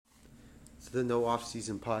to the No Off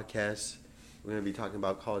Season podcast. We're going to be talking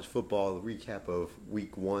about college football, a recap of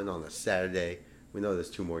week 1 on a Saturday. We know there's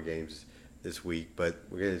 2 more games this week, but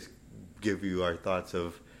we're going to give you our thoughts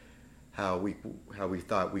of how we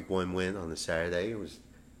thought week 1 went on the Saturday. It was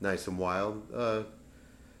nice and wild.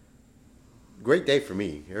 Great day for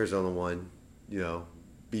me. Arizona won,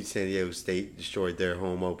 beat San Diego State, destroyed their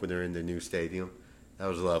home opener in the new stadium. That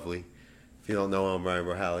was lovely. If you don't know, I'm Ryan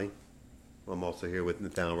Rahali. I'm also here with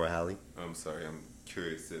Nathaniel Rahali. I'm sorry, I'm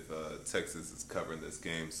curious if Texas is covering this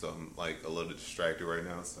game, so I'm a little distracted right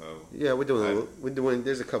now. So yeah, we're doing.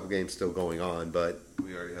 There's a couple games still going on, but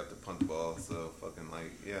we already have to punt the ball. So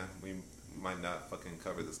we might not fucking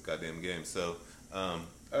cover this goddamn game. So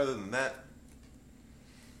other than that,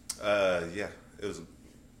 it was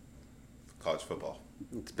college football.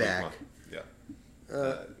 It's back. Yeah.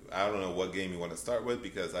 I don't know what game you want to start with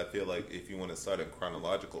because I feel like if you want to start in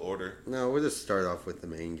chronological order. No, we'll just start off with the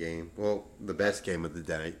main game. Well, the best game of the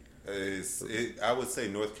day. I would say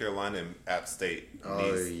North Carolina and App State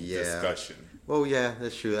needs discussion. Well, yeah,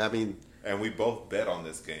 that's true. I mean, and we both bet on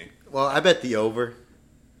this game. Well, I bet the over.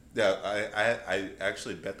 Yeah, I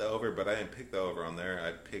actually bet the over, but I didn't pick the over on there.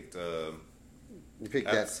 I picked. You picked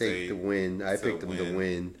App State to win. I picked them to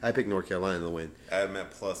win. I picked North Carolina to win. I had them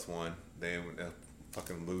at +1. They ended up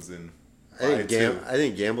fucking losing. I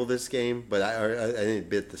didn't gamble this game, but I didn't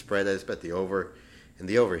bet the spread. I just bet the over, and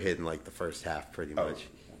the over hit in the first half pretty much.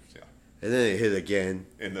 Yeah. And then it hit again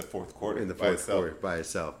in the fourth quarter. By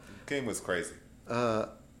itself. The game was crazy.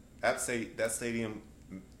 App State, that stadium,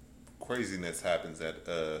 craziness happens at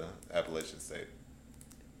Appalachian State.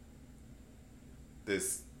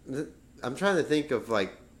 I'm trying to think of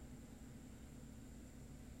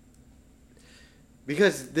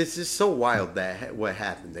because this is so wild that what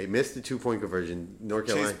happened. They missed the 2-point conversion. North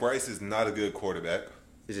Carolina. Chase Bryce is not a good quarterback.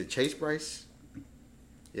 Is it Chase Bryce?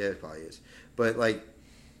 Yeah, it probably is. But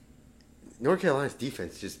North Carolina's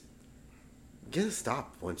defense just get a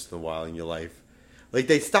stop once in a while in your life.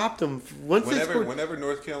 They stopped them once. Whenever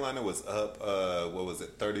North Carolina was up, what was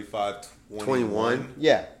it, 35-21?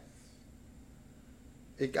 Yeah.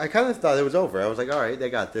 I kind of thought it was over. I was like, all right,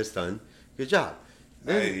 they got this done. Good job.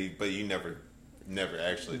 But you never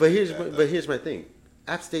actually. But here's my thing.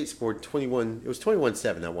 App State scored 21. It was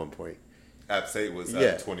 21-7 at one point. App State was up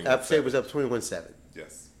 21-7. App State was up 21-7.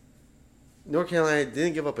 Yes. North Carolina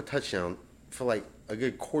didn't give up a touchdown for a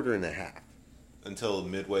good quarter and a half. Until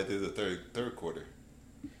midway through the third quarter.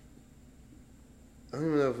 I don't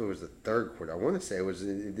even know if it was the third quarter. I want to say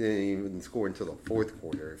it didn't even score until the fourth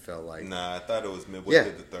quarter. It felt like. Nah, I thought it was midway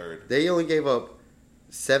through the third. They only gave up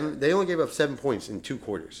 7 points in 2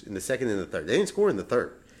 quarters, in the second and the third. They didn't score in the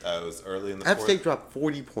third. It was early in the fourth. App State dropped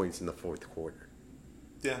 40 points in the fourth quarter.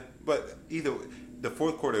 Yeah, but either the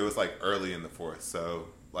fourth quarter it was early in the fourth, so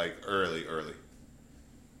early.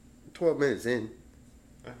 12 minutes in.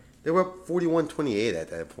 They were up 41-28 at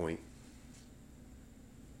that point.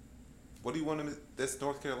 What do you want to? That's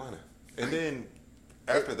North Carolina. And then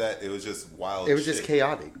after that, it was just wild. It was just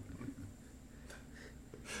chaotic.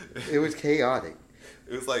 It was chaotic.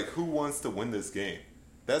 It was who wants to win this game?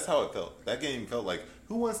 That's how it felt. That game felt like,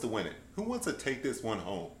 who wants to win it? Who wants to take this one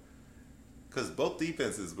home? Because both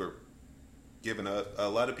defenses were giving up. A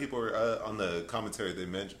lot of people were on the commentary. They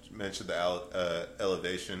mentioned the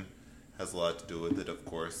elevation has a lot to do with it, of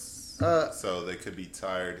course. So they could be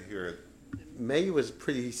tired here. May was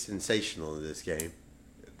pretty sensational in this game.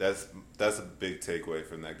 That's a big takeaway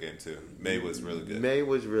from that game too. May was really good. May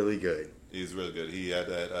was really good. He was really good. He had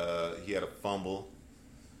he had a fumble.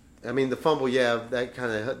 I mean, the fumble, that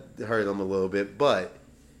kind of hurt him a little bit, but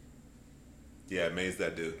yeah, May's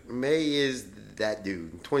that dude. May is that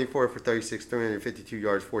dude. 24 for 36, 352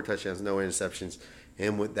 yards, 4 touchdowns, no interceptions,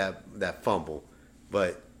 and with that fumble,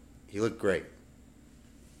 but he looked great.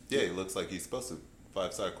 Yeah, he looks like he's supposed to.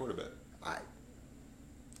 5-star quarterback.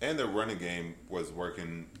 And their running game was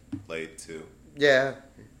working late too. Yeah,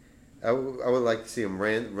 I would like to see them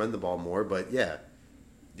run the ball more, but yeah.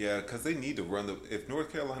 Yeah, because they need to run if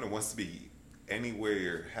North Carolina wants to be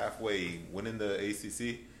anywhere halfway winning the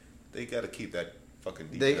ACC, they got to keep that fucking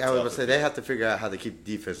defense. I was going to say they have to figure out how to keep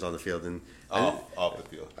defense on the field and off the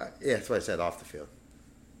field. Yeah, that's what I said, off the field.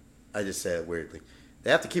 I just said it weirdly. They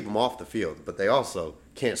have to keep them off the field, but they also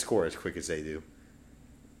can't score as quick as they do.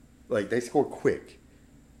 They score quick.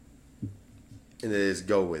 And they just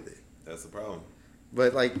go with it. That's the problem.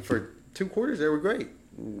 But, for 2 quarters, they were great.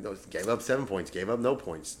 Gave up 7 points, gave up no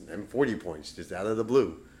points, and 40 points just out of the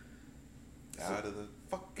blue. Out of the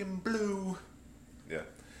fucking blue. Yeah.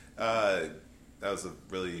 That was a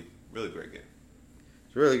really, really great game.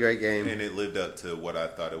 It's a really great game. And it lived up to what I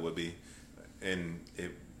thought it would be. And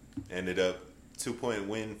it Ended up 2-point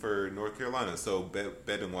win for North Carolina. So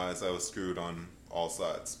betting wise, I was screwed on all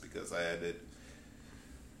sides because I had it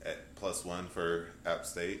at +1 for App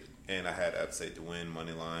State, and I had App State to win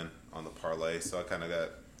money line on the parlay. So I kind of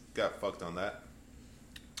got fucked on that.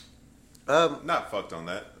 Not fucked on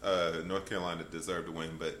that. North Carolina deserved to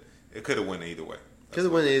win, but it could have went either way. Could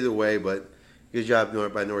have went either way, but good job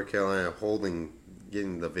by North Carolina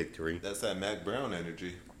getting the victory. That's that Mac Brown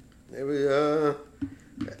energy. It was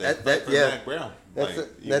Mac Brown.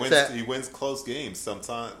 He wins close games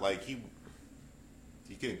sometimes. Like he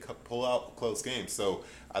can pull out close games. So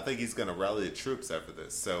I think he's going to rally the troops after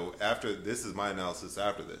this. So this is my analysis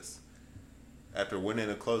after this. After winning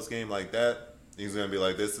a close game like that, he's going to be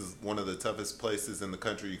like, this is one of the toughest places in the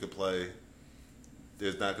country you could play.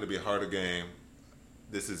 There's not going to be a harder game.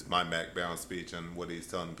 This is my Mac Brown speech and what he's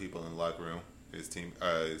telling people in the locker room, his team,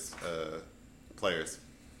 his players.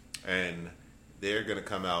 And they're going to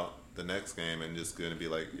come out the next game and just going to be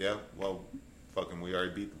like, yeah, well, fucking we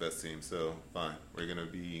already beat the best team, so fine. We're going to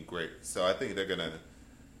be great. So I think they're going to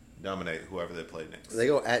dominate whoever they play next. They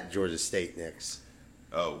go at Georgia State next.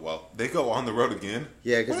 Oh, well, they go on the road again?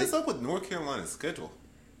 Yeah. What is up with North Carolina's schedule?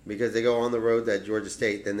 Because they go on the road at Georgia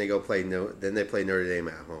State, then they play Notre Dame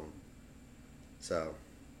at home. So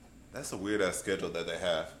that's a weird ass schedule that they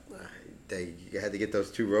have. They had to get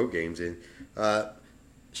those 2 road games in.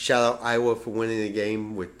 Shout out Iowa for winning the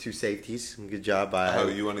game with 2 safeties. Good job by Iowa. Oh,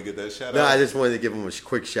 you want to get that shout out? No, I just wanted to give them a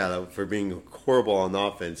quick shout out for being horrible on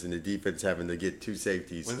offense and the defense having to get 2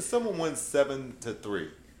 safeties. When someone wins 7-3,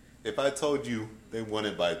 if I told you they won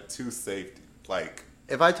it by 2 safety, like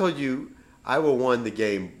if I told you Iowa won the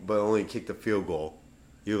game but only kicked a field goal,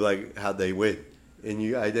 you'd be like, how'd they win?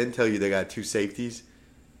 And I didn't tell you they got 2 safeties.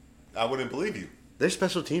 I wouldn't believe you. Their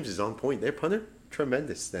special teams is on point. Their punter,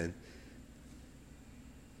 tremendous then.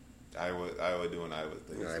 Iowa doing Iowa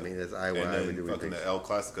things. I mean, that's Iowa. And then Iowa doing fucking things. the El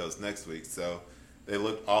Clasico's next week, so they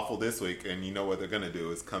look awful this week, and you know what they're gonna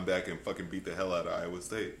do is come back and fucking beat the hell out of Iowa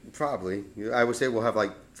State. Probably. Iowa State will have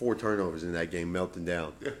like 4 turnovers in that game, melting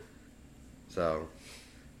down. Yeah. So,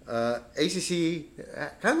 ACC,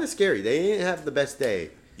 kind of scary. They didn't have the best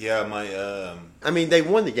day. Yeah, I mean, they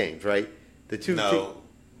won the games, right? The 2. No,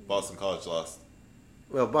 Boston College lost.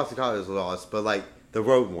 Well, Boston College lost, but like the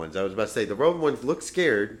road ones, I was about to say the road ones looked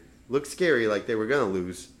scary, like they were gonna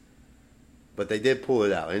lose, but they did pull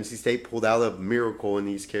it out. NC State pulled out a miracle in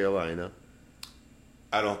East Carolina.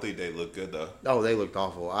 I don't think they look good though. Oh, they looked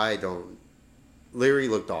awful. Leary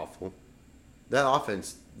looked awful. That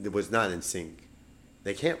offense was not in sync.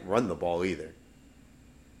 They can't run the ball either.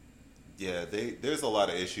 Yeah, there's a lot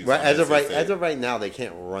of issues. Right, as of right now, they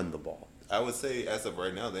can't run the ball. I would say as of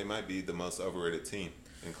right now, they might be the most overrated team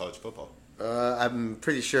in college football. I'm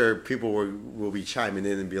pretty sure people will be chiming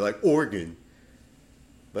in and be like, Oregon.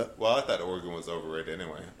 But well, I thought Oregon was overrated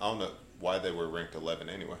anyway. I don't know why they were ranked 11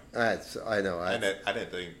 anyway. I know. I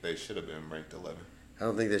didn't think they should have been ranked 11. I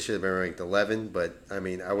don't think they should have been ranked 11, but I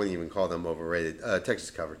mean, I wouldn't even call them overrated.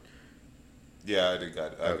 Texas covered. Yeah, I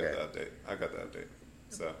got the update. I got the update.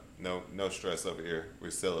 So no stress over here. We're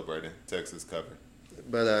celebrating. Texas covered.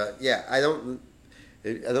 But yeah, I don't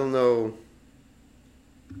know.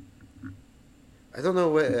 I don't know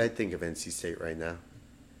what I think of NC State right now.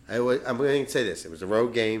 I'm going to say this: it was a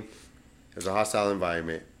road game. It was a hostile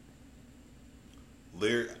environment.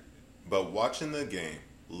 Leary, but watching the game,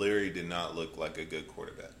 Leary did not look like a good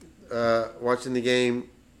quarterback. Watching the game,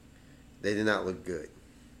 they did not look good.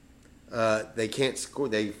 They can't score.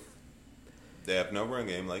 They have no run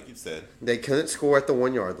game, like you said. They couldn't score at the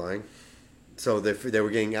 1 yard line, so they were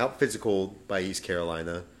getting out physical by East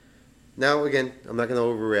Carolina. Now again, I'm not going to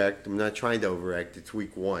overreact. I'm not trying to overreact. It's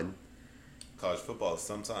week 1. College football,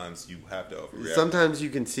 sometimes you have to overreact. Sometimes you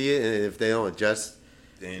can see it, and if they don't adjust,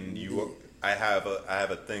 then I have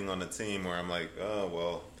a thing on the team where I'm like, oh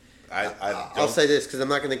well, I'll say this because I'm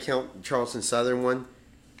not going to count Charleston Southern one,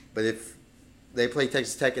 but if they play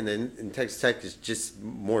Texas Tech and Texas Tech is just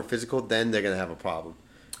more physical, then they're going to have a problem.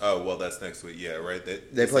 Oh well, that's next week. Yeah, right.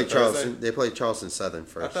 They play Charleston. They play Charleston Southern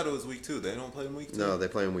first. I thought it was week 2. They don't play in week 2. No, they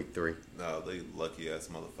play in week 3. No, they lucky ass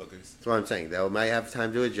motherfuckers. That's what I'm saying. They might have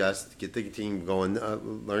time to adjust, get the team going,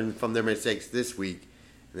 learn from their mistakes this week,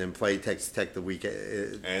 and then play Texas Tech the week.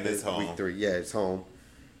 And it's home. Week 3. Yeah, it's home.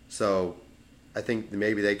 So, I think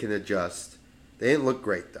maybe they can adjust. They didn't look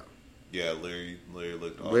great though. Yeah, Leary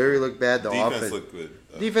looked awful. Leary looked bad. The defense looked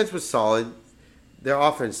good. Defense was solid. Their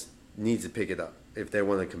offense needs to pick it up if they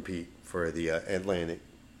want to compete for the Atlantic.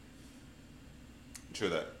 True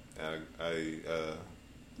that. I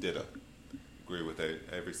did agree with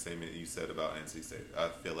every statement you said about NC State. I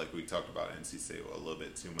feel like we talked about NC State a little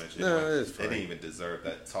bit too much. No, it's fine. They didn't even deserve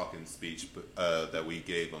that talking speech that we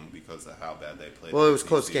gave them because of how bad they played. Well, it was a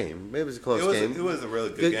close game. It was a close game. It was a really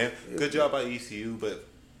good game. Good job by ECU, but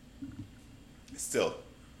still,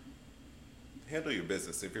 handle your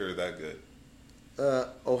business if you're that good.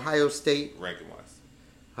 Ohio State, ranking wise.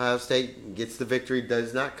 Ohio State gets the victory.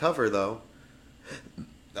 Does not cover though.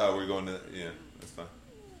 Oh, we're going to that's fine.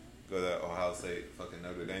 Go to that Ohio State fucking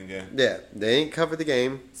Notre Dame game. Yeah, they ain't covered the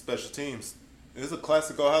game. Special teams. It was a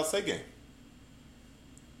classic Ohio State game.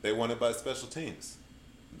 They won it by special teams.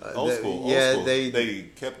 Old school. They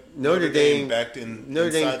kept Notre Dame backed in.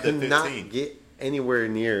 Notre Dame inside could the 15. not get anywhere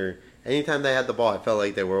near. Anytime they had the ball, I felt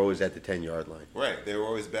like they were always at the 10-yard line. Right, they were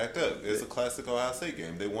always backed up. It was a classic Ohio State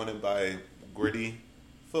game. They won it by gritty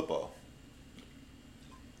football.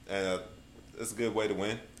 And it's a good way to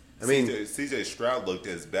win. I mean, CJ Stroud looked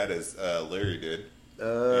as bad as Larry did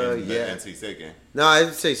in the NC State game. No, I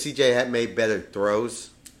would say CJ had made better throws.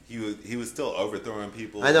 He was still overthrowing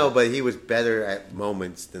people. I know, but he was better at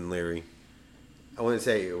moments than Larry. I wouldn't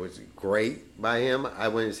say it was great by him. I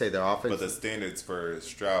wouldn't say their offense. But the standards for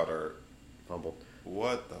Stroud are fumbled.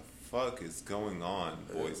 What the fuck is going on,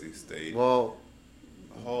 Boise State? Well,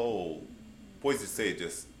 Boise State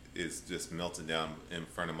is just melting down in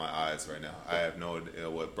front of my eyes right now. I have no idea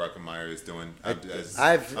what Bruckenmeyer is doing.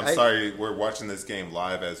 I'm sorry, we're watching this game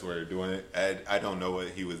live as we're doing it. I don't know what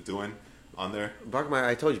he was doing on there. Bruckenmeyer,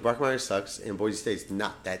 I told you, Bruckenmeyer sucks, and Boise State's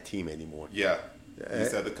not that team anymore. Yeah. You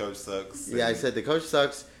said the coach sucks. Yeah, I said the coach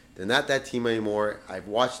sucks. They're not that team anymore. I've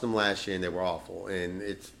watched them last year, and they were awful, and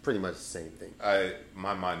it's pretty much the same thing.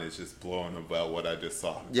 My mind is just blown about what I just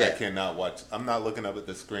saw. Yeah. I cannot watch. I'm not looking up at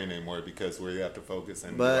the screen anymore because we have to focus.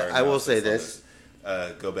 And but I will say this.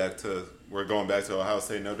 We're going back to Ohio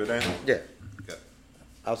State, Notre Dame? Yeah. Okay.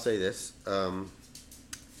 I'll say this. As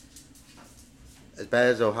bad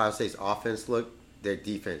as Ohio State's offense looked, their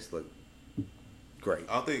defense looked great.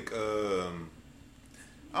 I think...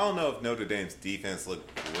 I don't know if Notre Dame's defense looked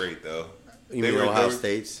great, though. You mean Ohio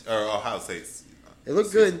State's? Or Ohio State's. It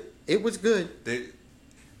looked good. It was good.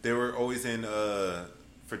 They were always in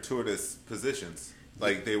fortuitous positions.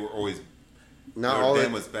 Like, they were always... Notre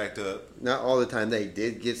Dame was backed up. Not all the time. They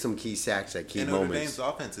did get some key sacks at key moments. Notre Dame's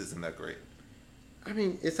offense isn't that great. I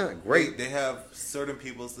mean, it's not great. They have certain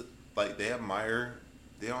people... Like, they have Meyer.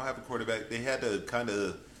 They don't have a quarterback. They had to kind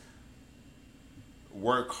of...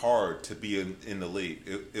 work hard to be in the league.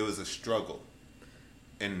 It was a struggle,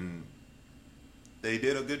 and they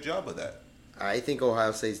did a good job of that. I think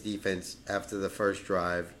Ohio State's defense after the first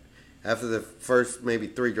maybe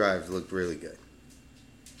 3 drives, looked really good.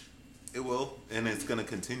 It will, and it's going to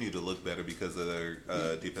continue to look better because of their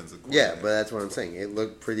defensive coordinator. Yeah, but that's what I'm saying. It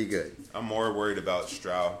looked pretty good. I'm more worried about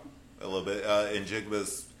Stroud a little bit. And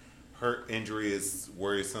Jigba's hurt injury is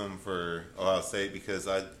worrisome for Ohio State because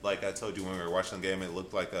I told you when we were watching the game, it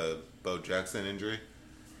looked like a Bo Jackson injury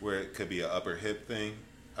where it could be an upper hip thing.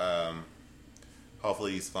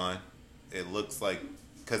 Hopefully he's fine. It looks like,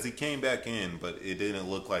 because he came back in, but it didn't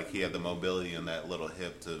look like he had the mobility in that little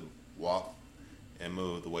hip to walk and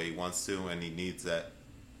move the way he wants to, and he needs that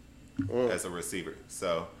as a receiver.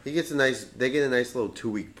 So they get a nice little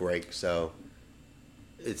 2-week break, so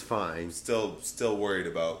it's fine. Still worried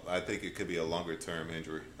about. I think it could be a longer term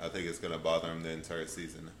injury. I think it's going to bother him the entire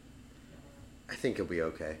season. I think he'll be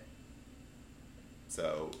okay.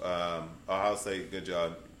 So Ohio State, good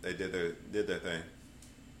job. They did their thing.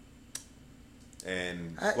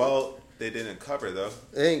 And they didn't cover though.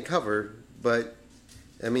 They didn't cover, but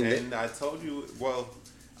I mean. And I told you. Well,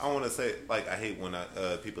 I want to say I hate when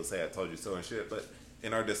people say I told you so and shit. But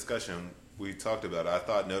in our discussion, we talked about it. I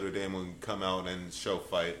thought Notre Dame would come out and show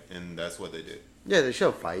fight, and that's what they did. Yeah, they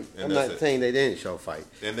show fight. I'm not saying they didn't show fight.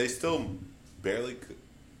 And they still barely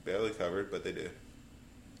covered, but they did.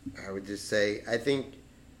 I would just say, I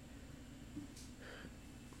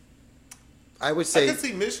would say... I can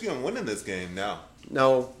see Michigan winning this game now.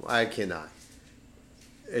 No, I cannot.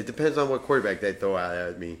 It depends on what quarterback they throw out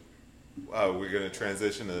at me. We're going to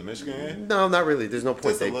transition to the Michigan game? No, not really. There's no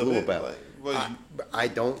point. They blew about. I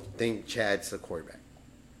don't think Chad's the quarterback.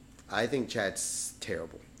 I think Chad's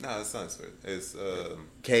terrible. No, it's not. It's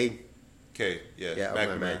Cade. Yeah,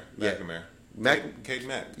 McNamara. Cade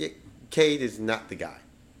Mack. Yeah, Cade is not the guy.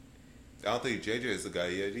 I don't think JJ is the guy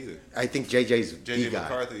yet either. I think JJ's the guy.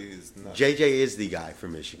 McCarthy is not. JJ is the guy for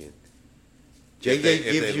Michigan.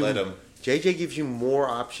 JJ gives you more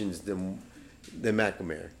options than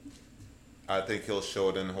McNamara. I think he'll show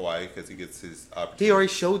it in Hawaii because he gets his opportunity. He already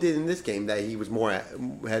showed it in this game that he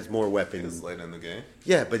has more weapons. Late in the game.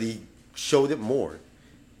 Yeah, but he showed it more.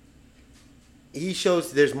 he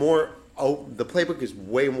shows there's more. The playbook is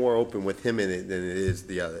way more open with him in it than it is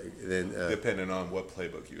the other. Depending on what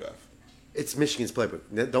playbook you have. It's Michigan's playbook.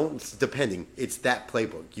 It's that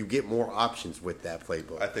playbook. You get more options with that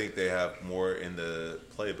playbook. I think they have more in the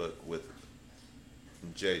playbook with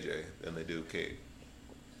JJ than they do Cade.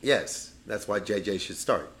 Yes, that's why JJ should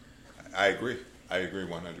start. I agree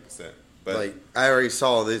 100%. But like I already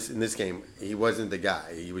saw this in this game, he wasn't the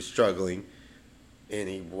guy. He was struggling, and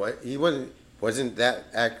he wasn't that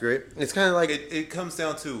accurate. It's kind of like it comes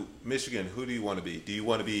down to Michigan. Who do you want to be? Do you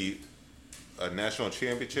want to be a national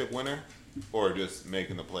championship winner or just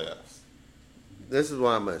making the playoffs? This is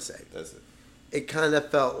what I'm going to say. That's it. It kind of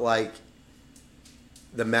felt like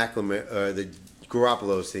the the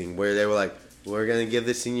Garoppolo thing, where they were like, "We're going to give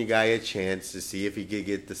the senior guy a chance to see if he could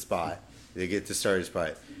get the spot, to get the starting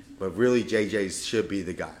spot." But really, JJ should be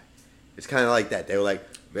the guy. It's kind of like that. They were like,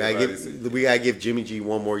 "We gotta give Jimmy G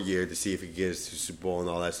one more year to see if he gets to Super Bowl and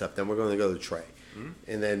all that stuff. Then we're going to go to Trey." Mm-hmm.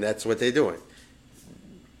 And then that's what they're doing.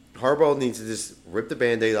 Harbaugh needs to just rip the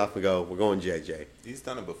Band-Aid off and go, "We're going JJ." He's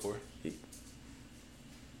done it before.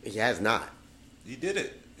 He has not. He did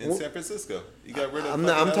it in San Francisco. He got rid of.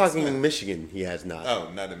 I'm talking in Michigan. He has not.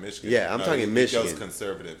 Oh, not in Michigan. Yeah, I'm talking Michigan. He goes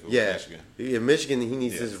conservative. With Michigan. In Michigan, he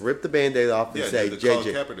needs to just rip the Band-Aid off and say JJ.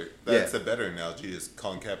 Colin Kaepernick. That's a better analogy. Is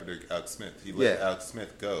Colin Kaepernick Alex Smith? He let Alex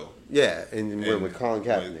Smith go. Yeah, and went with Colin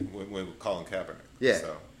Kaepernick. Went with Colin Kaepernick. Yeah.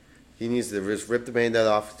 So. He needs to just rip the Band-Aid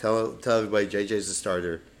off. Tell everybody JJ's the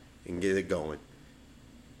starter, and get it going.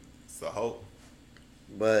 It's the hope.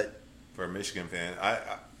 But for a Michigan fan,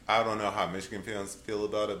 I don't know how Michigan fans feel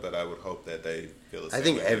about it, but I would hope that they feel the same way. I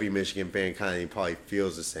think every Michigan fan kind of probably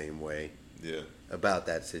feels the same way about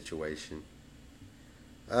that situation.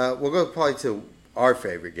 We'll go probably to our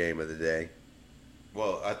favorite game of the day.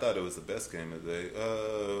 Well, I thought it was the best game of the day.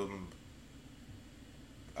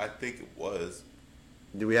 I think it was.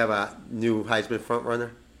 Do we have a new Heisman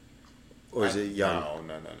frontrunner? Or is it young?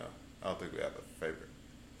 No. I don't think we have a favorite.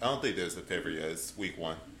 I don't think there's a favorite yet. It's week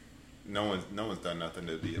 1. No one's done nothing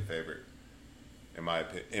to be a favorite. In my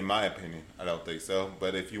opinion, I don't think so.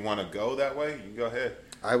 But if you want to go that way, you can go ahead.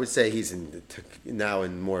 I would say he's now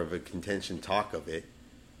in more of a contention talk of it.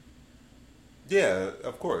 Yeah,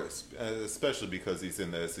 of course, especially because he's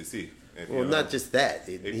in the SEC. Well, not just that;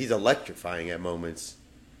 he's electrifying at moments.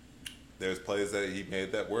 There's plays that he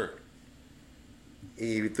made that work.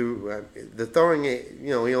 He threw the throwing.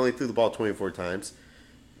 He only threw the ball 24 times.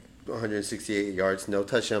 168 yards, no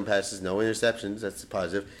touchdown passes, no interceptions. That's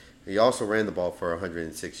positive. He also ran the ball for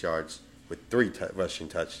 106 yards with 3 rushing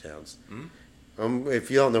touchdowns. Mm-hmm.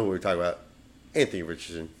 If you don't know who we're talking about, Anthony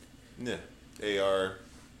Richardson. Yeah, AR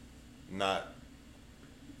not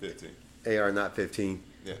 15. AR not 15.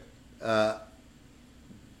 Yeah.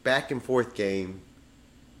 Back and forth game,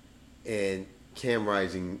 and Cam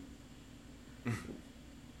Rising.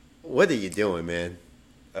 What are you doing, man?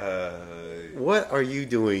 What are you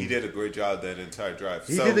doing? He did a great job that entire drive.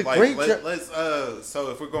 He did a great job.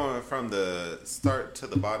 So if we're going from the start to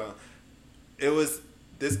the bottom,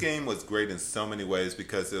 this game was great in so many ways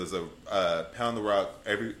because it was a pound the rock.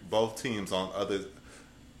 Both teams on others,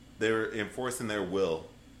 they were enforcing their will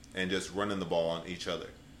and just running the ball on each other.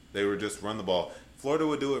 They were just run the ball. Florida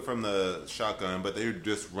would do it from the shotgun, but they would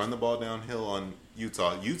just run the ball downhill on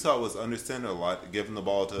Utah. Utah was understanding a lot, giving the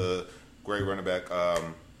ball to great running back.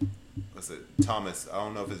 What's it? Thomas. I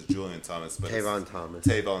don't know if it's Julian Thomas, but Tavon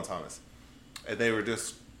Thomas. And they were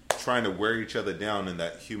just trying to wear each other down in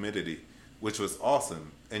that humidity, which was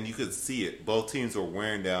awesome. And you could see it. Both teams were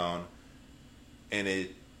wearing down, and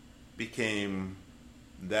it became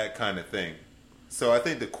that kind of thing. So I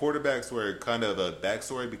think the quarterbacks were kind of a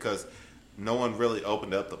backstory because no one really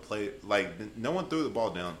opened up the play. Like, no one threw the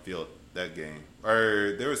ball downfield that game.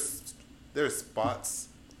 Or there were spots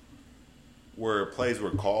where plays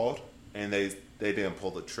were called and they didn't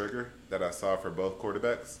pull the trigger that I saw for both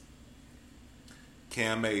quarterbacks.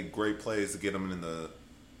 Cam made great plays to get him in the.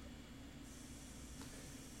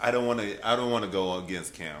 I don't want to go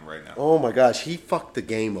against Cam right now. Oh my gosh, he fucked the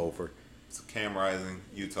game over. It's Cam Rising,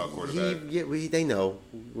 Utah quarterback. They know.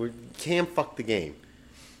 Cam fucked the game.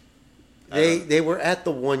 They were at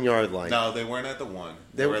the 1 yard line. No, they weren't at the 1.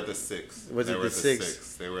 They were at the 6. Was it the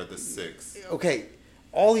 6? They were at the 6. Okay.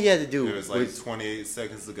 All he had to do was 28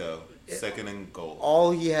 seconds to go. Second and goal.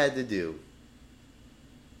 All he had to do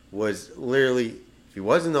was literally, if he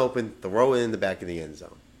wasn't open, throw it in the back of the end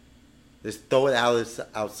zone. Just throw it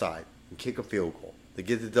outside and kick a field goal to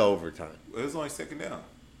get it to overtime. It was only second down.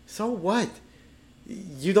 So what?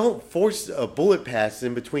 You don't force a bullet pass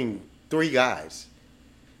in between 3 guys.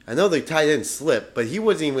 I know the tight end slipped, but he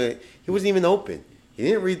wasn't even open. He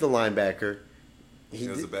didn't read the linebacker. It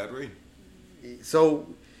was a bad read. So,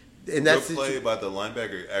 and that's Good play by the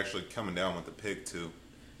linebacker actually coming down with the pick too.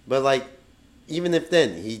 But like, even if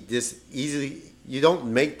then he just easily, you don't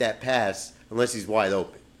make that pass unless he's wide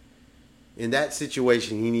open. In that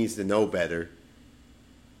situation, he needs to know better.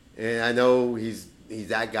 And I know he's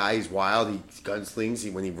that guy. He's wild. He gunslings.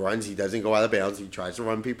 When he runs, he doesn't go out of bounds. He tries to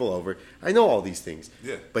run people over. I know all these things.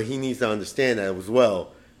 Yeah. But he needs to understand that as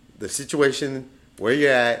well. The situation, where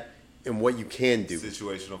you're at, and what you can do.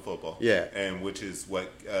 Situational football. Yeah. And which is what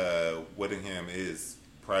Whittingham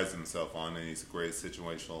prides himself on, and he's a great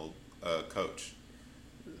situational coach.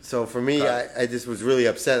 So for me, I just was really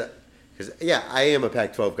upset. Because, yeah, I am a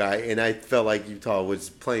Pac-12 guy, and I felt like Utah was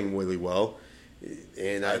playing really well.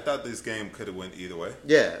 And I thought this game could have went either way.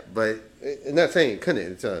 Yeah, but I'm not saying it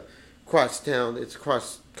couldn't. It's a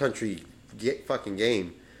cross-country fucking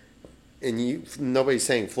game. And nobody's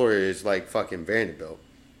saying Florida is like fucking Vanderbilt.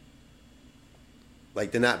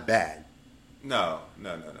 Like, they're not bad. No.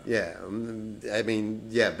 Yeah, I mean,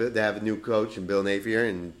 yeah, but they have a new coach and Bill Napier,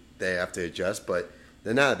 and they have to adjust, but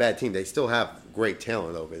they're not a bad team. They still have great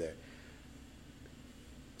talent over there.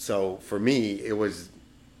 So, for me, it was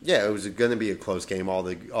going to be a close game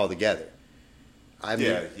altogether.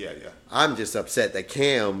 Yeah. I'm just upset that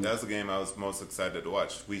Cam... That's the game I was most excited to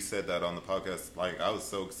watch. We said that on the podcast. Like, I was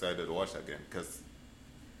so excited to watch that game because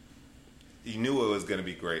you knew it was going to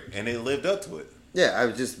be great, and it lived up to it. Yeah, I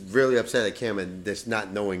was just really upset at Cam and just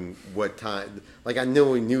not knowing what time. Like, I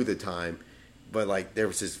knew he knew the time, but, like, there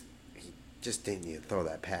was just... He just didn't even throw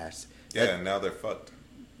that pass. Yeah, and now they're fucked.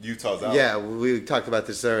 Utah's out. Yeah, we talked about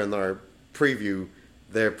this there in our preview.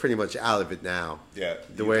 They're pretty much out of it now. Yeah.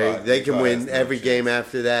 The way they can win every game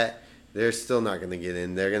after that, they're still not going to get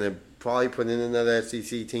in. They're going to probably put in another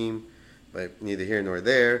SEC team, but neither here nor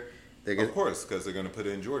there. Of course, because they're going to put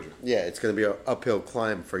it in Georgia. Yeah, it's going to be an uphill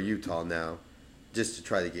climb for Utah now, just to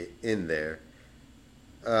try to get in there.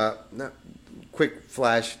 Quick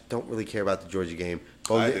flash, don't really care about the Georgia game.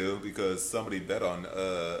 I do, because somebody bet on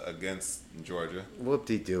against Georgia.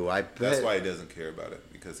 Whoop-de-doo. That's why he doesn't care about it,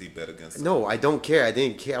 because he bet against them. No, I don't care. I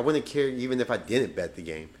didn't care. I wouldn't care even if I didn't bet the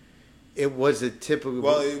game. It was a typical...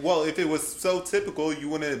 Well, if it was so typical, you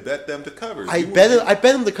wouldn't have bet them to cover. I bet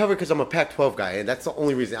them to cover because I'm a Pac-12 guy, and that's the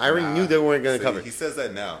only reason. I already knew they weren't going to cover. He says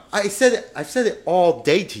that now. I've said it all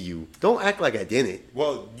day to you. Don't act like I didn't.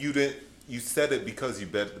 Well, you didn't. You said it because you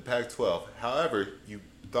bet the Pac-12. However, you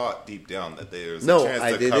thought deep down that there's a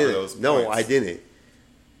chance to cover those points. No, I didn't.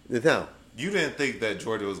 No. You didn't think that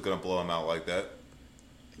Georgia was going to blow them out like that.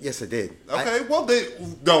 Yes, I did. Okay,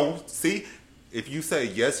 no. See, if you say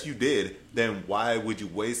yes, you did, then why would you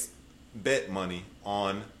waste bet money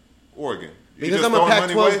on Oregon? Because I'm a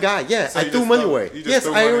Pac-12 guy. Yeah, so I threw money away. Yes,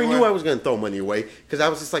 I already knew I was going to throw money away because I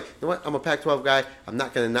was just like, you know what? I'm a Pac-12 guy. I'm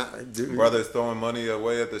not going to not do. Brothers throwing money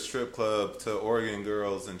away at the strip club to Oregon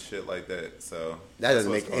girls and shit like that. So that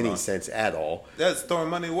doesn't make any sense at all. That's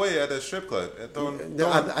throwing money away at a strip club. I've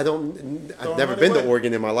never been to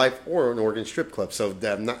Oregon in my life or an Oregon strip club, so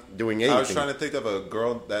I'm not doing anything. I was trying to think of a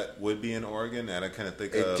girl that would be in Oregon, and I couldn't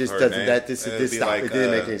think of just her doesn't. name. That just stop. Like, it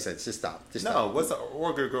didn't make any sense. Just stop. No, what's the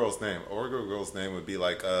Oregon girl's name? Oregon girl's name would be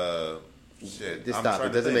like shit. Just stop.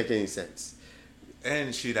 It doesn't make any sense.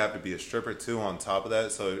 And she'd have to be a stripper too on top of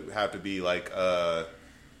that, so it'd have to be like Raina.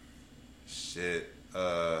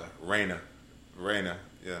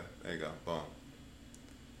 Yeah, there you go. Boom.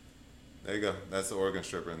 There you go. That's the Oregon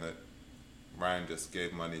stripper that Ryan just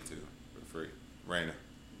gave money to for free. Raina.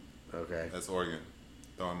 Okay. That's Oregon.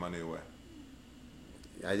 Throwing money away.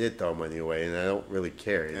 I did throw money away, and I don't really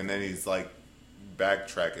care. And then he's like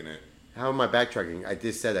backtracking it. How am I backtracking? I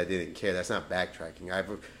just said I didn't care. That's not backtracking.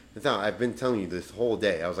 I've been telling you this whole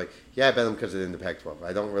day. I was like, yeah, I bet them because they're in the Pac-12.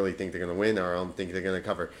 I don't really think they're going to win, or I don't think they're going to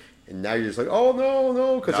cover. And now you're just like, oh, no.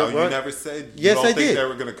 No, you never said yes, don't I think did. They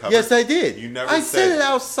were going to cover. Yes, I did. You never I said it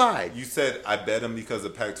outside. You said, I bet them because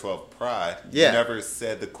of Pac-12 pride. Yeah. You never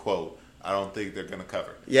said the quote, I don't think they're going to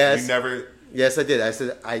cover. Yes. You never... Yes, I did. I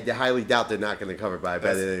said I highly doubt they're not going to cover, but I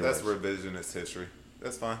bet it anyway. That's revisionist history.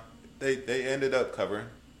 That's fine. They ended up covering.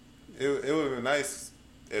 It would have been nice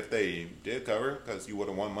if they did cover because you would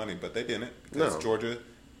have won money, but they didn't because Georgia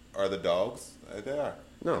are the dogs. They are.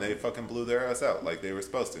 No. And they fucking blew their ass out like they were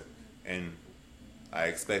supposed to. And I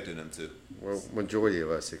expected them to. Well, majority of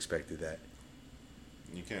us expected that.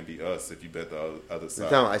 You can't be us if you bet the other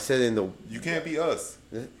side. No, I said in the... You can't be us.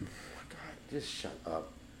 Oh, my God. Just shut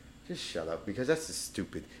up. Just shut up, because that's just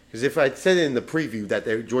stupid. Because if I said in the preview that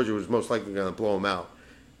Georgia was most likely going to blow them out,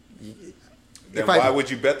 then why would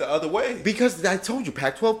you bet the other way? Because I told you,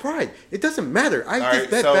 Pac-12 pride. It doesn't matter. I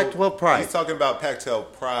just bet Pac-12 pride. He's talking about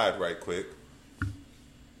Pac-12 pride right quick.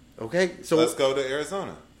 Okay, so let's go to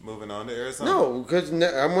Arizona. Moving on to Arizona. No, because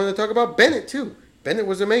I want to talk about Bennett too. Bennett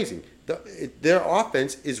was amazing. Their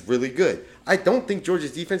offense is really good. I don't think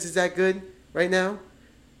Georgia's defense is that good right now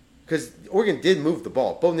because Oregon did move the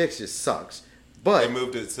ball. Bo Nix just sucks. But they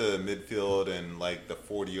moved it to midfield and like the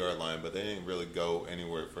 40-yard line, but they didn't really go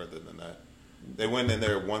anywhere further than that. They went in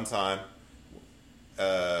there one time.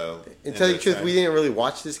 And tell you the truth, we didn't really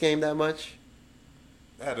watch this game that much.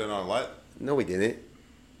 Had it on what? No, we didn't.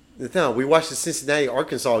 No, we watched the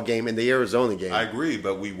Cincinnati-Arkansas game and the Arizona game. I agree,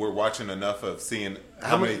 but we were watching enough of seeing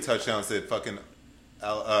how many touchdowns did fucking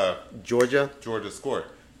Georgia scored.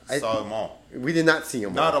 Saw them all. We did not see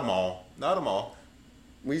them all. Not them all.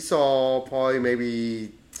 We saw probably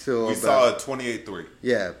maybe till we saw a 28-3.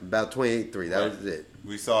 Yeah, about 28-3. That was it.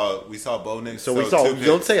 We saw Bo Nix. So we saw. You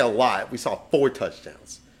don't say a lot. We saw 4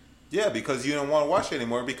 touchdowns. Yeah, because you don't want to watch it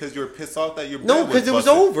anymore because you were pissed off that your bet no, because it was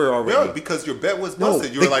over already. Yeah, because your bet was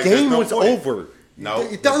busted. No, the game was over. No,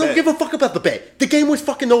 I don't give a fuck about the bet. The game was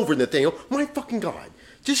fucking over, Nathaniel. My fucking God.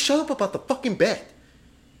 Just shut up about the fucking bet.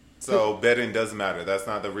 So betting doesn't matter. That's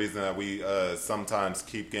not the reason that we sometimes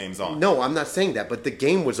keep games on. No, I'm not saying that, but the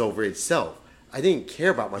game was over itself. I didn't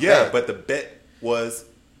care about my bet. Yeah, but the bet was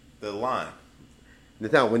the line.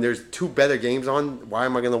 Now, when there's 2 better games on, why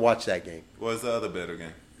am I going to watch that game? What was the other better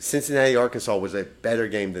game? Cincinnati, Arkansas was a better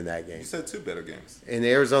game than that game. You said 2 better games. And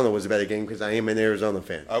Arizona was a better game because I am an Arizona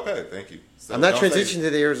fan. Okay, thank you. So I'm not transitioning to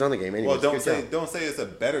the Arizona game anyway. Well, don't say it's a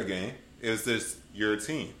better game. It's just your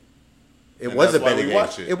team. It was a better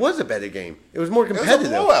game. It was a better game. It was more competitive. It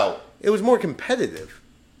was a blowout. It was more competitive.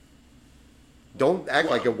 Don't act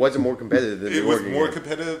like it wasn't more competitive than the Oregon game. It was more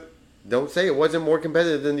competitive? Don't say it wasn't more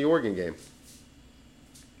competitive than the Oregon game.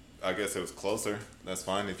 I guess it was closer. That's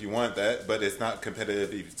fine if you want that, but it's not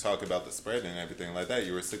competitive if you talk about the spread and everything like that.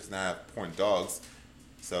 You were 6.5 point dogs,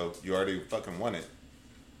 so you already fucking won it.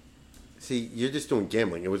 See, you're just doing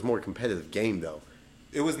gambling. It was a more competitive game, though.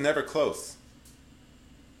 It was never close.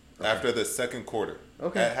 Okay. After the second quarter,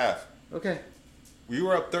 at half. Okay. We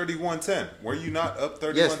were up 31-10. Were you not up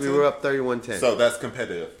 31-10? Yes, we were up 31-10. So that's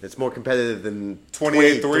competitive. It's more competitive than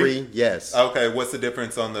 28-3? Yes. Okay, what's the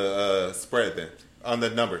difference on the spread then? On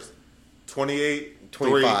the numbers? 28,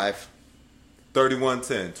 25.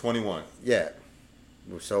 31-10, 21. Yeah.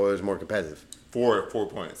 So it was more competitive. 4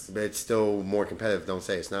 points. But it's still more competitive. Don't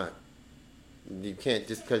say it's not. You can't,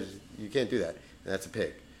 just because you can't do that. That's a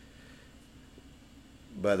pick.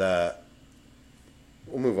 But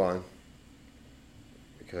we'll move on.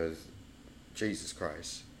 Because, Jesus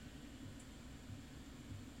Christ.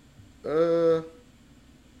 Where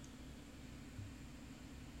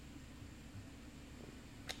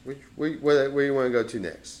do you want to go to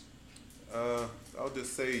next? I'll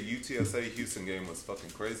just say UTSA Houston game was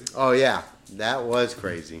fucking crazy. Oh, yeah. That was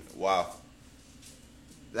crazy. Wow.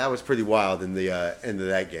 That was pretty wild in the end of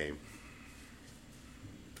that game.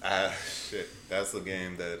 Shit. That's the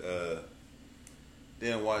game that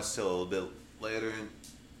didn't watch till a little bit later. And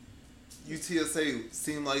UTSA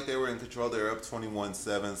seemed like they were in control. They were up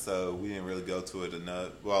 21-7, so we didn't really go to it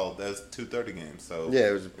enough. Well, that's 2:30 games, so yeah,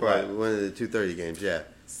 it was probably one of the 2:30 games. Yeah,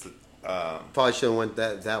 probably should have went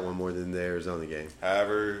that one more than the Arizona game.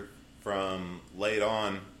 However, from late,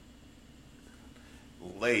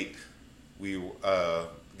 we the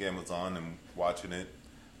game was on and watching it.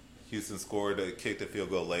 Houston scored, kicked a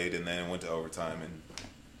field goal late, and then went to overtime. And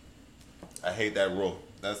I hate that rule.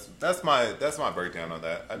 That's my breakdown on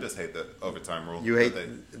that. I just hate the overtime rule. You hate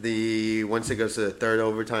the once it goes to the third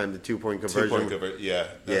overtime, the 2-point conversion.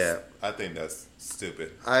 Yeah. I think that's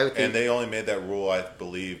stupid. And they only made that rule, I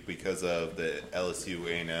believe, because of the LSU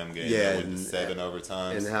A&M game. Yeah, with the 7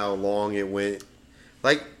 overtimes and how long it went.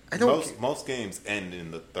 Like most games end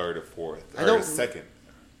in the third or fourth or second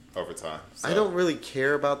overtime. So. I don't really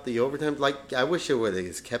care about the overtime. Like I wish it would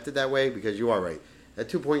have kept it that way because you are right. That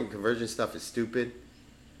 2-point conversion stuff is stupid.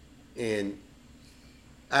 And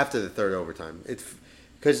after the third overtime, it's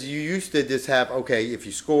because you used to just have if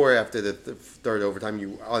you score after the third overtime,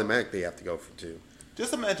 you automatically have to go for 2.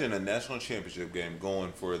 Just imagine a national championship game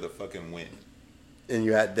going for the fucking win, and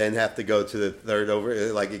you then have to go to the third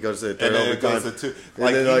it goes to the third overtime. It goes to 2.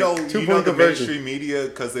 Like you know the mainstream media,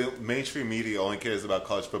 because the mainstream media only cares about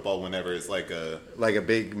college football whenever it's like a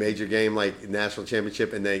big major game like national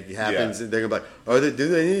championship, and it happens, and they're gonna be like, do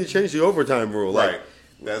they need to change the overtime rule? Like, right.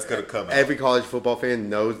 That's going to come out. Every college football fan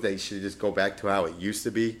knows they should just go back to how it used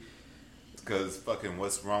to be. Because fucking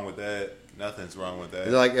what's wrong with that? Nothing's wrong with that.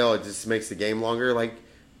 They're like, it just makes the game longer. Like,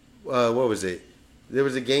 what was it? There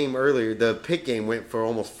was a game earlier. The Pitt game went for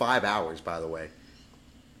almost 5 hours, by the way.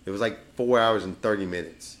 It was like 4 hours and 30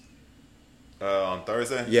 minutes. On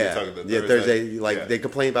Thursday? Yeah, Thursday. Like Yeah. they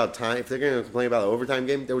complain about time. If they're going to complain about an overtime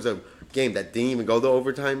game, there was a game that didn't even go to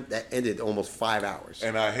overtime that ended almost 5 hours.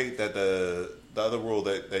 And I hate that the other rule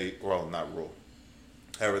that they, well, not rule,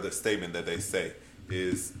 however, the statement that they say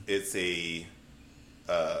is it's a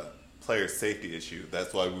player safety issue.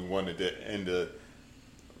 That's why we wanted to end the.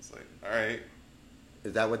 I was like, all right.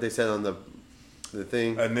 Is that what they said on the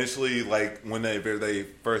thing? Initially, like when they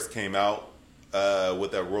first came out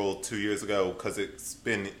with that rule 2 years ago, because it's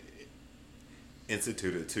been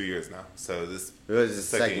instituted 2 years now. So this It was the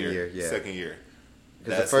second year. Yeah, second year.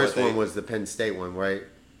 because the first one was the Penn State one, right?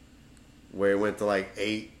 Where it went to like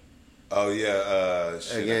 8 Oh yeah,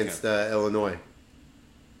 against Illinois.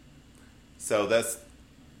 So that's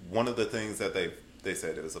one of the things that they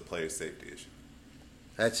said it was a player safety issue.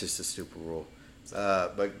 That's just a stupid rule.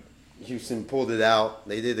 But Houston pulled it out.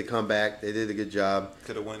 They did the comeback. They did a good job.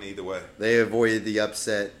 Could have went either way. They avoided the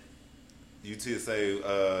upset. UTSA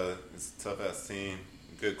is a tough ass team,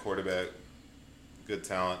 good quarterback, good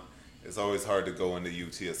talent. It's always hard to go into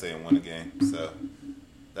UTSA and win a game. So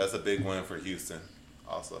that's a big win for Houston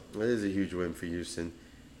also. It is a huge win for Houston.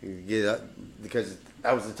 You get up because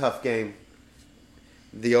that was a tough game.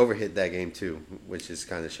 The over hit that game too, which is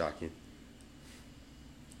kind of shocking.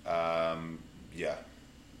 Yeah.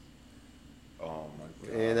 Oh my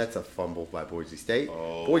god. And that's a fumble by Boise State.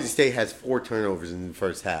 Oh. Boise State has 4 turnovers in the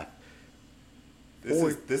first half.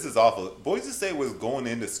 This is awful. Boise State was going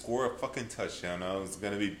in to score a fucking touchdown. I was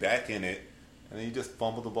going to be back in it, and then you just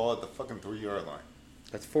fumbled the ball at the fucking 3-yard line.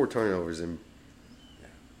 That's 4 turnovers in.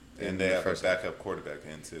 And they have a backup quarterback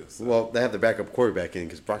in too. So. Well, they have the backup quarterback in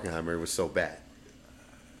because Brockenheimer was so bad.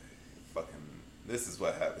 Fucking, this is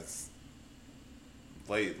what happens.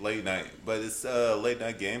 Late night, but it's a late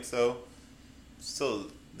night game, so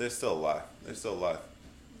they're still alive. They're still alive.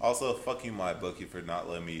 Also, fuck you, my bookie, for not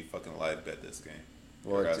letting me fucking live bet this game.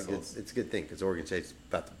 Well, it's a good thing because Oregon State's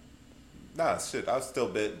about to. Nah, shit. I'll still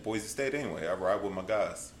bet Boise State anyway. I ride with my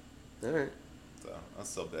guys. All right. So I'll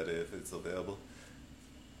still bet it if it's available.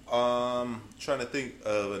 Trying to think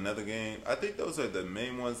of another game. I think those are the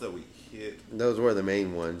main ones that we hit. Those were the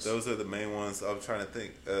main ones. Those are the main ones. I'm trying to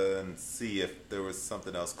think and see if there was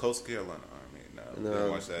something else. Coastal Carolina Army. No.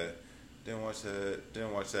 Didn't watch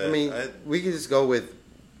that. I mean, we could just go with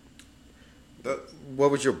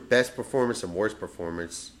what was your best performance and worst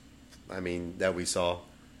performance? I mean, that we saw.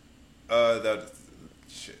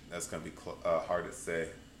 That's gonna be hard to say.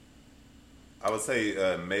 I would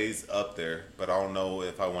say May's up there, but I don't know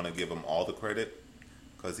if I want to give him all the credit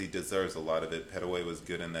because he deserves a lot of it. Pettaway was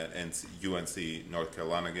good in that UNC North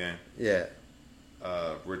Carolina game. Yeah.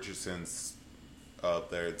 Richardson's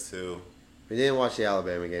up there too. We didn't watch the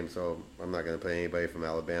Alabama game, so I'm not going to put anybody from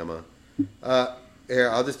Alabama. Here,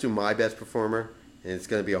 I'll just do my best performer, and it's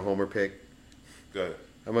going to be a homer pick. Good.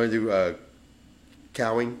 I'm going to do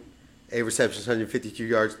Cowing, 8 receptions, 152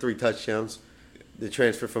 yards, 3 touchdowns. The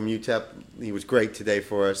transfer from UTEP, he was great today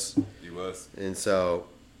for us. He was. And so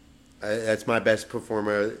that's my best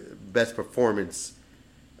performance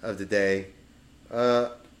of the day.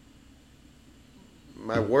 My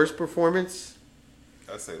worst performance?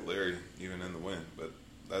 I'd say Larry, even in the win, but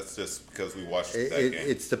that's just because we watched that game.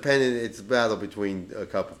 It's dependent. It's a battle between a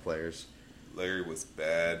couple players. Larry was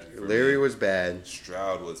bad. Larry was bad.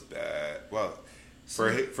 Stroud was bad. Well,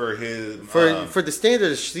 for the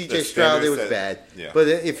standard of C.J. Stroud, it was bad. Yeah. But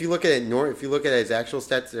if you look at it, if you look at his actual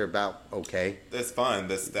stats, they're about okay. That's fine.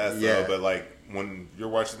 That's though. But like when you're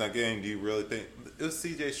watching that game, do you really think it was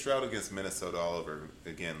C.J. Stroud against Minnesota all over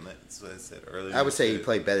again? That's what I said earlier. I would say he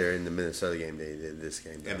played better in the Minnesota game than he did this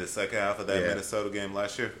game. In the second half of that Minnesota game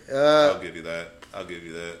last year, I'll give you that.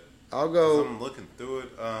 I'll go. I'm looking through it.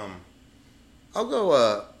 I'll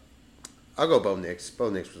go Bo Nix. Bo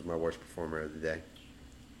Nix was my worst performer of the day.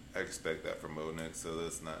 I expect that from Bo Nix, so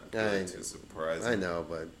that's not really too surprising. I know,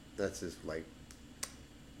 but that's just like.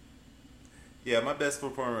 Yeah, my best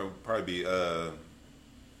performer would probably be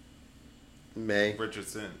May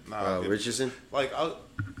Richardson. Richardson. Like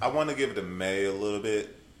I want to give it to May a little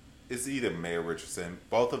bit. It's either May or Richardson.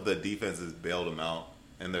 Both of the defenses bailed them out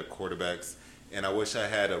and their quarterbacks. And I wish I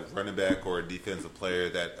had a running back or a defensive player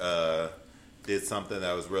that did something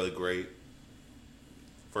that was really great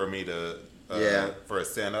for me to for a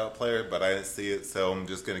standout player, but I didn't see it, so I'm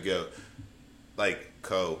just gonna go like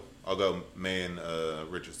I'll go May and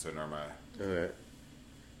Richardson are my. All right.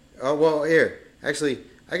 Oh well, here actually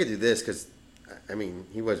I could do this because I mean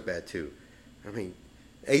he was bad too. I mean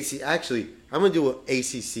Actually, I'm gonna do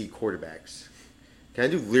ACC quarterbacks. Can I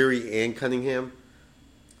do Leary and Cunningham?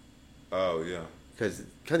 Oh yeah. Because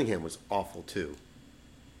Cunningham was awful too.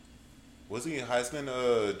 wasn't he a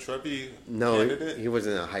Heisman Trophy No, candidate? he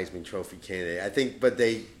wasn't a Heisman Trophy candidate. I think,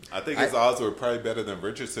 I think his odds were probably better than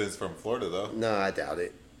Richardson's from Florida, though. No, I doubt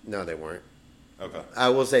it. No, they weren't. Okay. I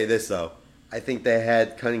will say this though. I think they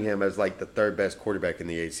had Cunningham as like the third best quarterback in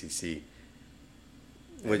the ACC.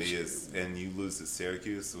 And and you lose to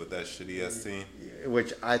Syracuse with that shitty ass team.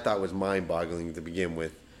 Which I thought was mind-boggling to begin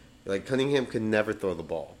with. Like Cunningham could never throw the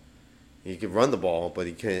ball. He could run the ball, but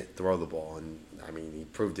he couldn't throw the ball. And I mean, he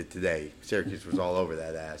proved it today. Syracuse was all over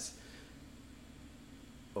that ass.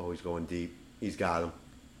 Oh, he's going deep. He's got him.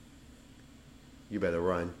 You better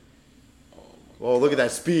run. Oh, look at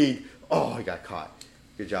that speed. Oh, he got caught.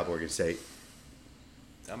 Good job, Oregon State.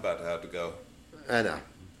 I'm about to have to go. I know.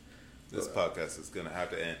 This podcast is going to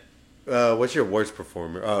have to end. What's your worst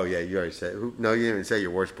performer? Oh, yeah, you already said. No, you didn't even say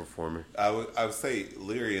your worst performer. I would say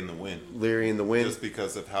Leary in the win. Leary in the win? Just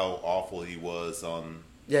because of how awful he was on...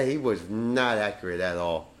 Yeah, he was not accurate at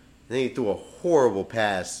all. And then he threw a horrible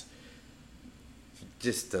pass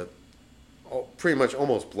just to pretty much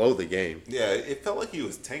almost blow the game. Yeah, it felt like he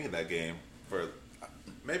was tanking that game for...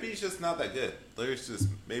 Maybe he's just not that good. Leary's just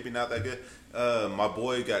maybe not that good. My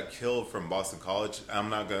boy got killed from Boston College. I'm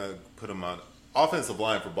not going to put him on... Offensive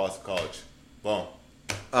line for Boston College. Boom.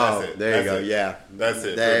 That's it. There you go. Yeah. That's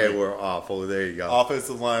it. They were awful. There you go.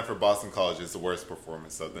 Offensive line for Boston College is the worst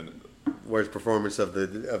performance of the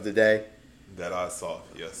day that I saw.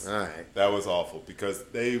 Yes. All right. That was awful because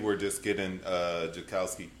they were just getting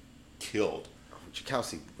Jakowski killed.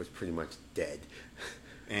 Jakowski was pretty much dead.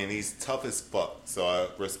 And he's tough as fuck, so I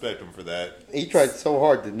respect him for that. He tried so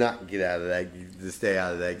hard to not get out of that, to stay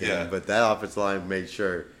out of that game, but that offensive line made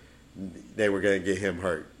sure they were going to get him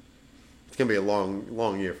hurt. It's going to be a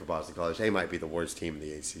long year for Boston College. They might be the worst team in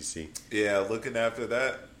the ACC. Yeah, looking after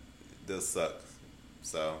that, this sucks.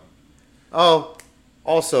 So. Oh,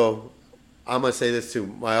 also, I'm going to say this too.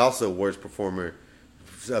 My also worst performer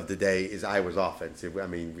of the day is Iowa's offense. I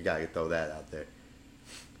mean, we got to throw that out there.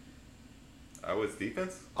 Iowa's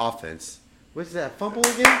defense? Offense. What's that, fumble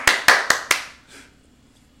again?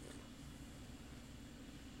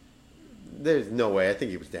 There's no way. I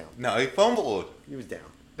think he was down. No, he fumbled. He was down.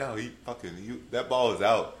 No, that ball is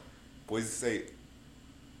out. Boise State,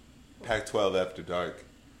 Pac-12 after dark.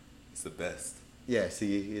 It's the best. Yeah,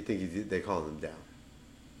 see, I think they called him down.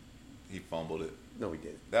 He fumbled it. No, he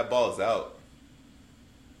didn't. That ball is out.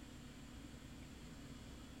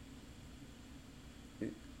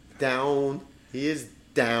 Down. He is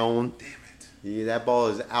down. Damn it. Yeah, that ball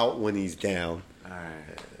is out when he's down. All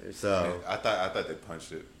right. So I thought they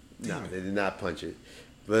punched it. No, they did not punch it.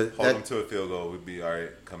 But hold them to a field goal would be all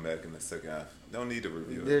right. Come back in the second half. Don't need to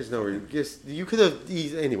review it. There's no just you could have.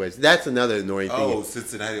 Anyways, that's another annoying thing. Oh,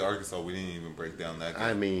 Cincinnati, Arkansas. We didn't even break down that game.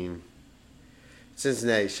 I mean,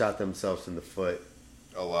 Cincinnati shot themselves in the foot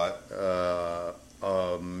a lot.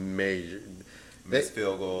 Major. Missed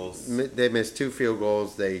field goals. They missed 2 field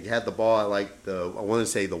goals. They had the ball at like I want to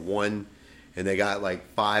say the 1, and they got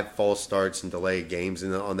like 5 false starts and delayed games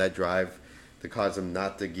on that drive to cause them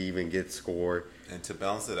not to even get score. And to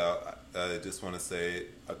balance it out, I just want to say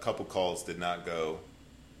a couple calls did not go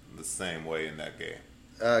the same way in that game.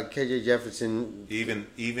 KJ Jefferson.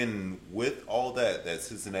 Even with all that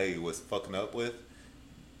Cincinnati was fucking up with,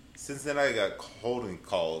 Cincinnati got holding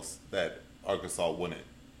calls that Arkansas wouldn't.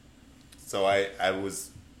 So I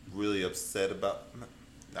was really upset about,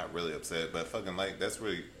 not really upset, but fucking like that's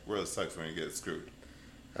really sucks when you get screwed.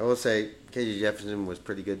 I will say KJ Jefferson was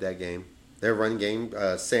pretty good that game. Their run game,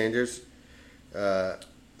 Sanders,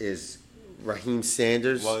 is Raheem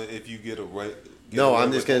Sanders. Well, if you get a right. No,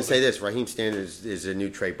 I'm just going to say this. Raheem Sanders is a new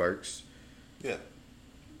Trey Burks. Yeah.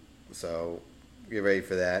 So get ready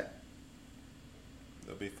for that.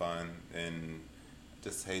 They'll be fine. And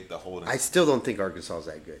just hate the holding. I still don't think Arkansas is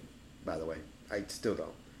that good, by the way. I still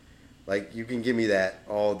don't. Like, you can give me that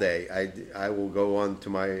all day. I will go on.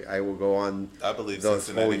 I believe those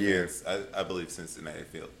Cincinnati whole year. Fans, I believe Cincinnati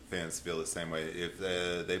fans feel the same way. If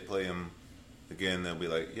they play them again, they'll be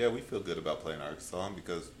like, yeah, we feel good about playing Arkansas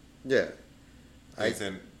because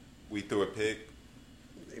we threw a pick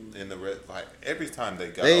in the red. Like every time they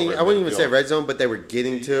got, I wouldn't even say red zone, but they were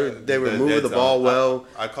getting to. They were moving the ball well.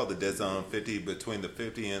 I call the dead zone 50 between the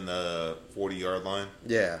 50 and the 40-yard line.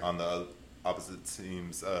 Yeah, on the opposite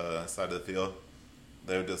team's side of the field.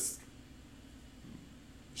 They'll just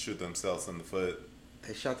shoot themselves in the foot.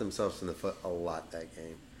 They shot themselves in the foot a lot that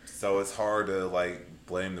game. So it's hard to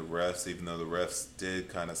blame the refs, even though the refs did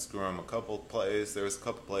kind of screw them a couple plays. There was a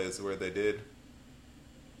couple plays where they did.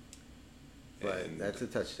 But that's a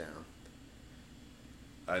touchdown.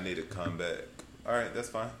 I need a comeback. All right, that's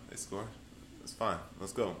fine. They scored. It's fine.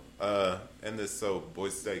 Let's go. End this so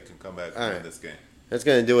Boise State can come back and win this game. That's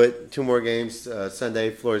going to do it. 2 more games.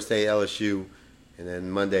 Sunday, Florida State, LSU. And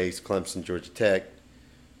then Monday's Clemson, Georgia Tech.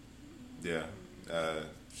 Yeah.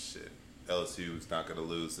 Shit. LSU is not going to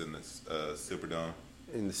lose in this Superdome.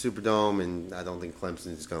 In the Superdome, and I don't think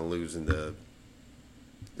Clemson is going to lose in the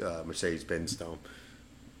Mercedes-Benz Dome.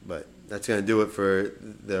 But that's going to do it for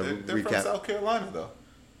the They're recap. from South Carolina, though.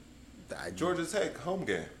 Georgia Tech, home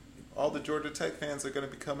game. All the Georgia Tech fans are going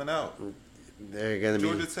to be coming out. They're going to be.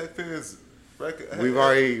 Georgia Tech fans. We've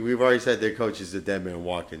already said their coach is a dead man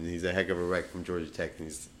walking. He's a heck of a wreck from Georgia Tech, and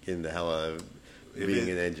he's getting the hell out of being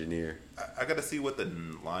an engineer. I got to see what the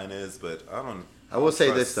line is, but I don't. I will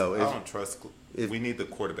say this though: I don't trust. We need the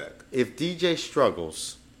quarterback. If DJ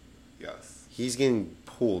struggles, yes, he's getting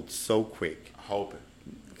pulled so quick. Hoping.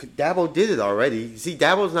 Dabo did it already. See,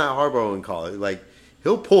 Dabo's not Harbaugh in college. Like,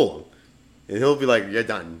 he'll pull him, and he'll be like, "You're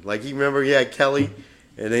done." Like, he had Kelly,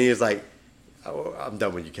 and then he was like, oh, "I'm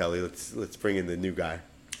done with you, Kelly. Let's bring in the new guy."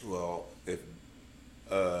 Well, if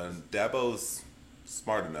Dabo's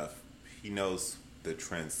smart enough, he knows the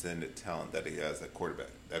transcendent talent that he has at quarterback.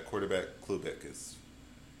 That quarterback, Klubeck, he's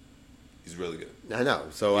really good. I know.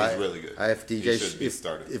 So he's really good. If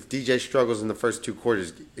DJ struggles in the first 2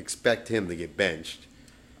 quarters, expect him to get benched.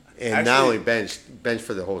 And actually, not only benched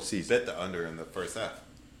for the whole season. Bet the under in the first half.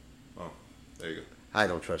 Oh, there you go. I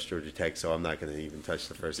don't trust Georgia Tech, so I'm not going to even touch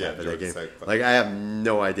the first half of that game. Tech, like, I have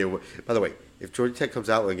no idea what. By the way, if Georgia Tech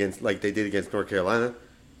comes out against like they did against North Carolina,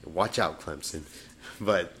 watch out, Clemson.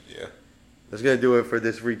 But yeah, that's going to do it for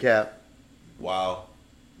this recap. Wow.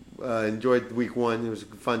 Enjoyed week 1. It was a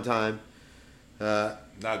fun time.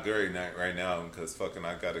 Not great night right now because fucking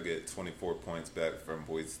I got to get 24 points back from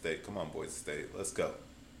Boise State. Come on, Boise State. Let's go.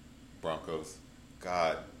 Broncos.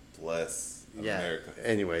 God bless America.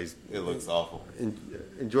 Anyways. It looks awful.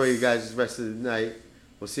 Enjoy you guys the rest of the night.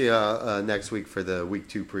 We'll see you next week for the week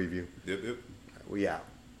 2 preview. Yep. We out.